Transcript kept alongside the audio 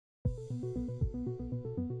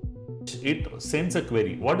it sends a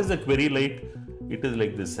query. What is a query like? It is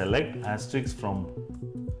like this: select asterisk from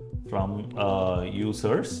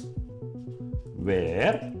users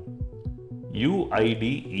where UID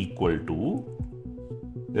equal to,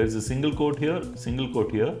 there is a single quote here,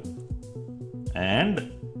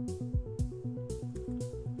 and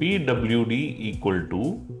PWD equal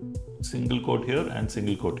to single quote here and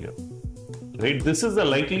single quote here, right? This is the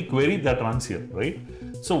likely query that runs here, right?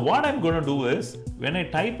 So what I'm going to do is, when I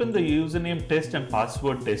type in the username test and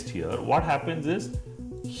password test here, what happens is,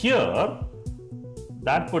 here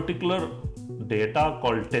that particular data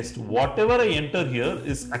called test, whatever I enter here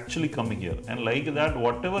is actually coming here, and like that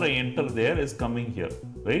whatever I enter there is coming here,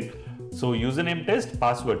 right? So username test,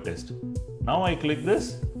 password test. Now I click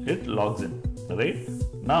this, it logs in, right?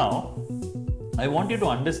 Now I want you to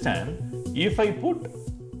understand, if I put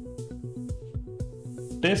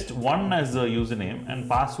test1 as the username and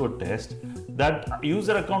password test, that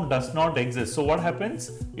user account does not exist. So what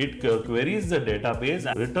happens? It queries the database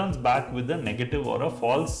and returns back with a negative or a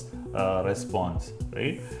false response,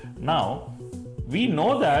 right? Now we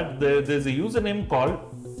know that there's a username called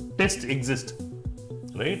test exist,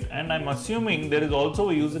 right? And I'm assuming there is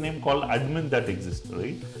also a username called admin that exists,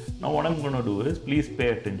 right? Now what I'm going to do is, please pay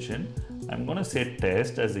attention. I'm going to say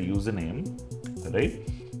test as a username, right?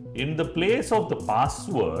 In the place of the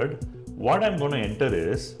password, what I'm going to enter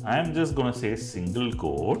is, I'm just going to say single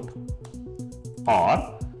quote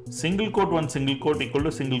or single quote 1 single quote equal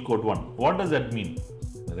to single quote 1. What does that mean?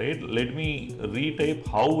 Right? Let me retype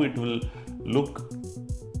how it will look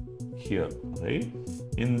here, right?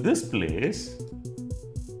 In this place,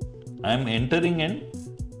 I'm entering in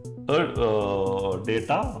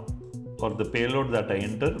data, or the payload that I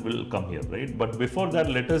enter will come here, right? But before that,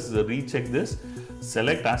 let us recheck this.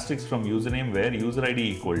 Select asterisk from username where user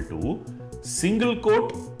ID equal to single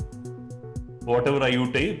quote, whatever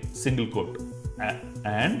you type, single quote,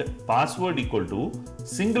 and password equal to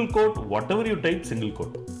single quote, whatever you type, single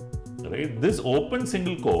quote, right? This open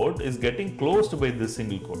single quote is getting closed by this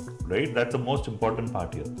single quote, right? That's the most important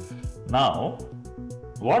part here. Now,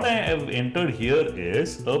 what I have entered here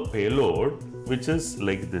is a payload which is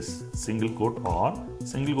like this: single quote or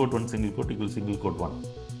single quote 1 single quote equals single quote 1,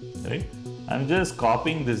 right? I'm just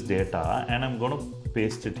copying this data and I'm going to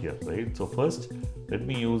paste it here, right? So first, let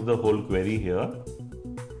me use the whole query here.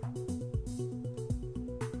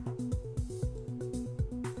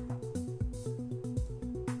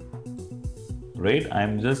 Right?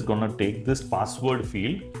 I'm just going to take this password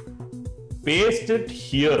field, paste it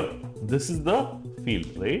here. This is the field,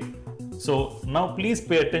 right? So now please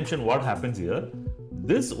pay attention what happens here.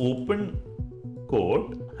 This open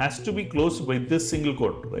quote has to be closed by this single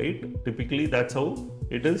quote, right? Typically that's how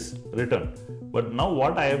it is written. But now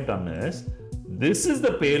what I have done is, this is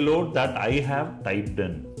the payload that I have typed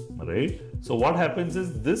in, right? So what happens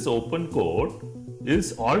is, this open quote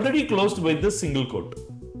is already closed by this single quote,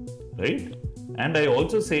 right? And I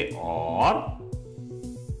also say or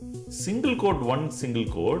single quote 1 single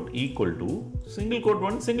quote equal to single quote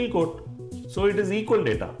 1 single quote. So it is equal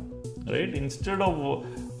data, right? Instead of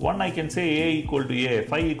 1, I can say A equal to A,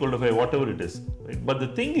 phi equal to phi, whatever it is, right? But the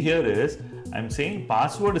thing here is, I'm saying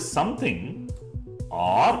password is something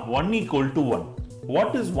or 1 equal to 1.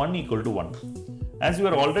 What is 1 equal to 1? As you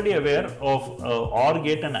are already aware of OR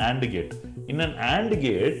gate and AND gate. In an AND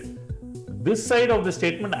gate, this side of the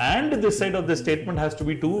statement and this side of the statement has to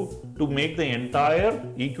be true to make the entire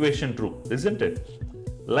equation true, isn't it?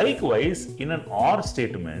 Likewise, in an OR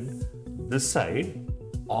statement, this side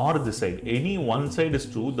or this side, any one side is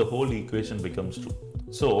true, the whole equation becomes true.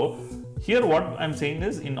 So here what I'm saying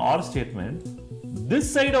is, in OR statement, this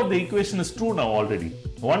side of the equation is true now already.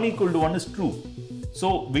 1 equal to 1 is true.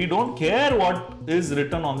 So we don't care what is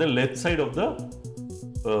written on the left side of the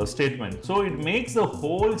statement. So it makes the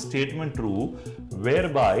whole statement true,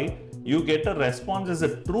 whereby you get a response as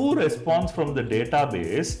a true response from the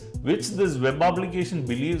database, which this web application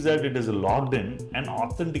believes that it is logged in and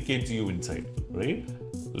authenticates you inside, right?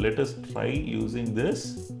 Let us try using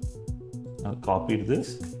this. I copied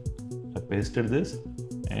this, I pasted this,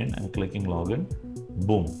 and I'm clicking login.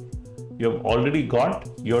 Boom. You have already got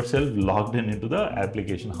yourself logged in into the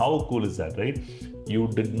application. How cool is that, right? You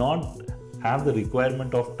did not have the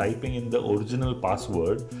requirement of typing in the original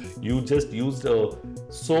password. You just used a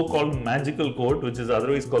so-called magical code, which is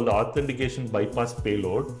otherwise called the authentication bypass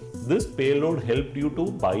payload. This payload helped you to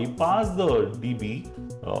bypass the DB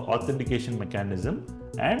authentication mechanism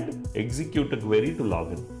and execute a query to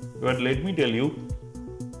log in. But let me tell you,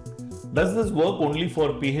 does this work only for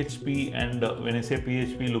PHP? And when I say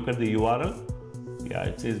PHP, look at the URL. Yeah,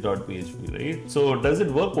 it says .php, right? So does it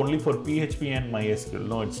work only for PHP and MySQL?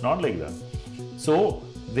 No, it's not like that. So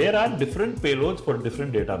there are different payloads for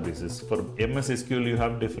different databases. For MS SQL, you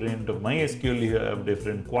have different, MySQL, you have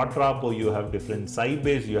different, Quatrapo, you have different,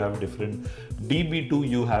 Sybase, you have different, DB2,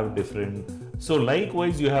 you have different. So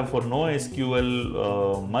likewise, you have for NoSQL,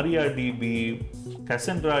 MariaDB,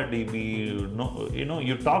 Cassandra DB,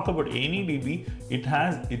 you talk about any DB, it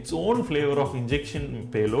has its own flavor of injection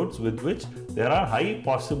payloads with which there are high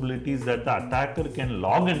possibilities that the attacker can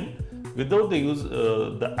log in without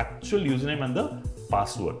the actual username and the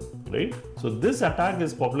password, right? So this attack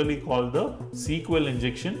is popularly called the SQL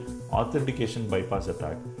injection authentication bypass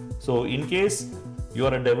attack. So in case you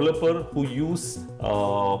are a developer who use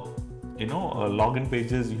login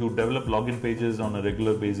pages, you develop login pages on a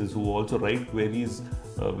regular basis, who also write queries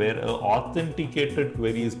where an authenticated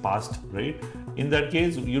query is passed, right? In that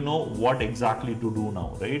case, you know what exactly to do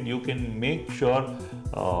now, right? You can make sure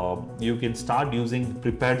you can start using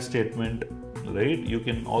prepared statement, right? You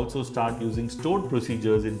can also start using stored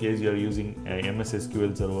procedures in case you are using a MS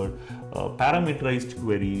SQL server, parameterized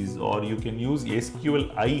queries, or you can use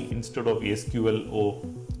SQLi instead of SQLo,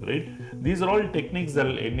 right? These are all techniques that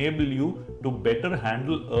will enable you to better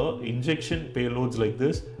handle injection payloads like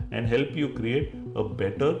this and help you create a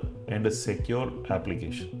better and a secure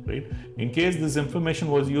application, right? In case this information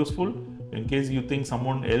was useful, in case you think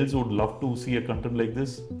someone else would love to see a content like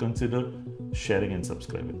this, consider sharing and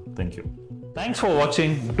subscribing. Thank you. Thanks for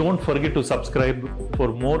watching. Don't forget to subscribe for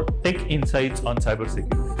more tech insights on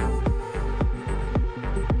cybersecurity.